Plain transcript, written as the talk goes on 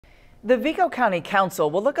The Vigo County Council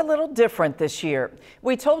will look a little different this year.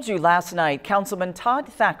 We told you last night Councilman Todd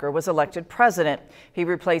Thacker was elected president. He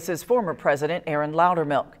replaces former President Aaron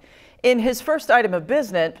Loudermilk. In his first item of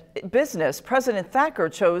business, President Thacker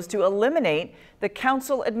chose to eliminate the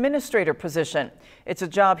council administrator position. It's a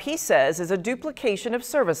job he says is a duplication of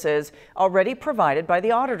services already provided by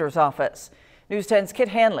the auditor's office. News 10's Kit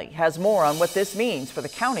Hanley has more on what this means for the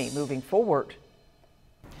county moving forward.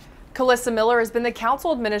 Calissa Miller has been the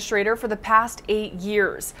council administrator for the past 8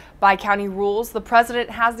 years. By county rules, the president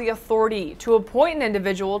has the authority to appoint an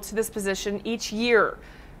individual to this position each year.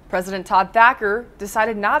 President Todd Thacker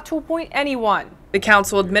decided not to appoint anyone. The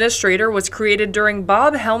council administrator was created during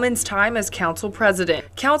Bob Hellman's time as council president.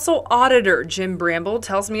 Council auditor Jim Bramble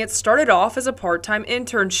tells me it started off as a part-time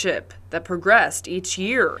internship that progressed each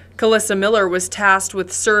year. Calissa Miller was tasked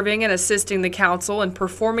with serving and assisting the council in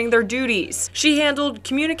performing their duties. She handled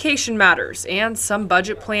communication matters and some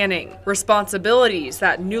budget planning, responsibilities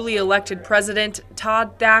that newly elected President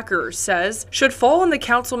Todd Thacker says should fall on the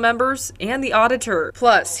council members and the auditor.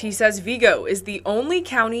 Plus, he says Vigo is the only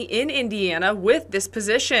county in Indiana with this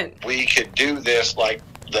position. We could do this like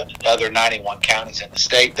the other 91 counties in the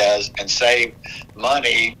state does and save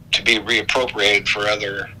money to be reappropriated for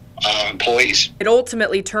other employees. It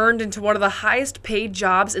ultimately turned into one of the highest paid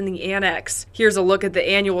jobs in the annex. Here's a look at the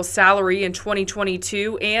annual salary in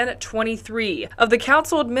 2022 and 23 of the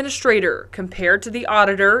council administrator compared to the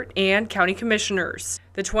auditor and county commissioners.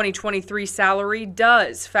 The 2023 salary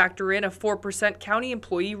does factor in a 4% county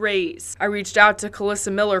employee raise. I reached out to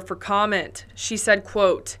Calissa Miller for comment. She said,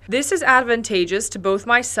 quote, "This is advantageous to both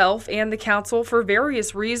myself and the council for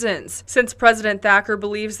various reasons. Since President Thacker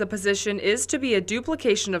believes the position is to be a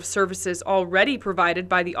duplication of services already provided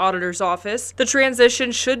by the auditor's office, the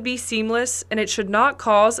transition should be seamless and it should not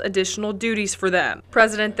cause additional duties for them."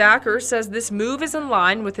 President Thacker says this move is in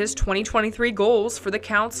line with his 2023 goals for the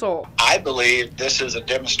council. I believe this is a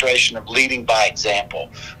demonstration of leading by example.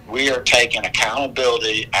 We are taking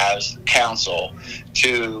accountability as council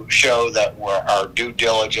to show that our due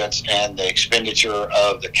diligence and the expenditure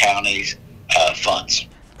of the county's funds.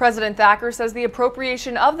 President Thacker says the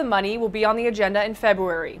appropriation of the money will be on the agenda in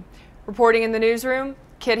February. Reporting in the newsroom,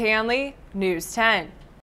 Kit Hanley, News 10.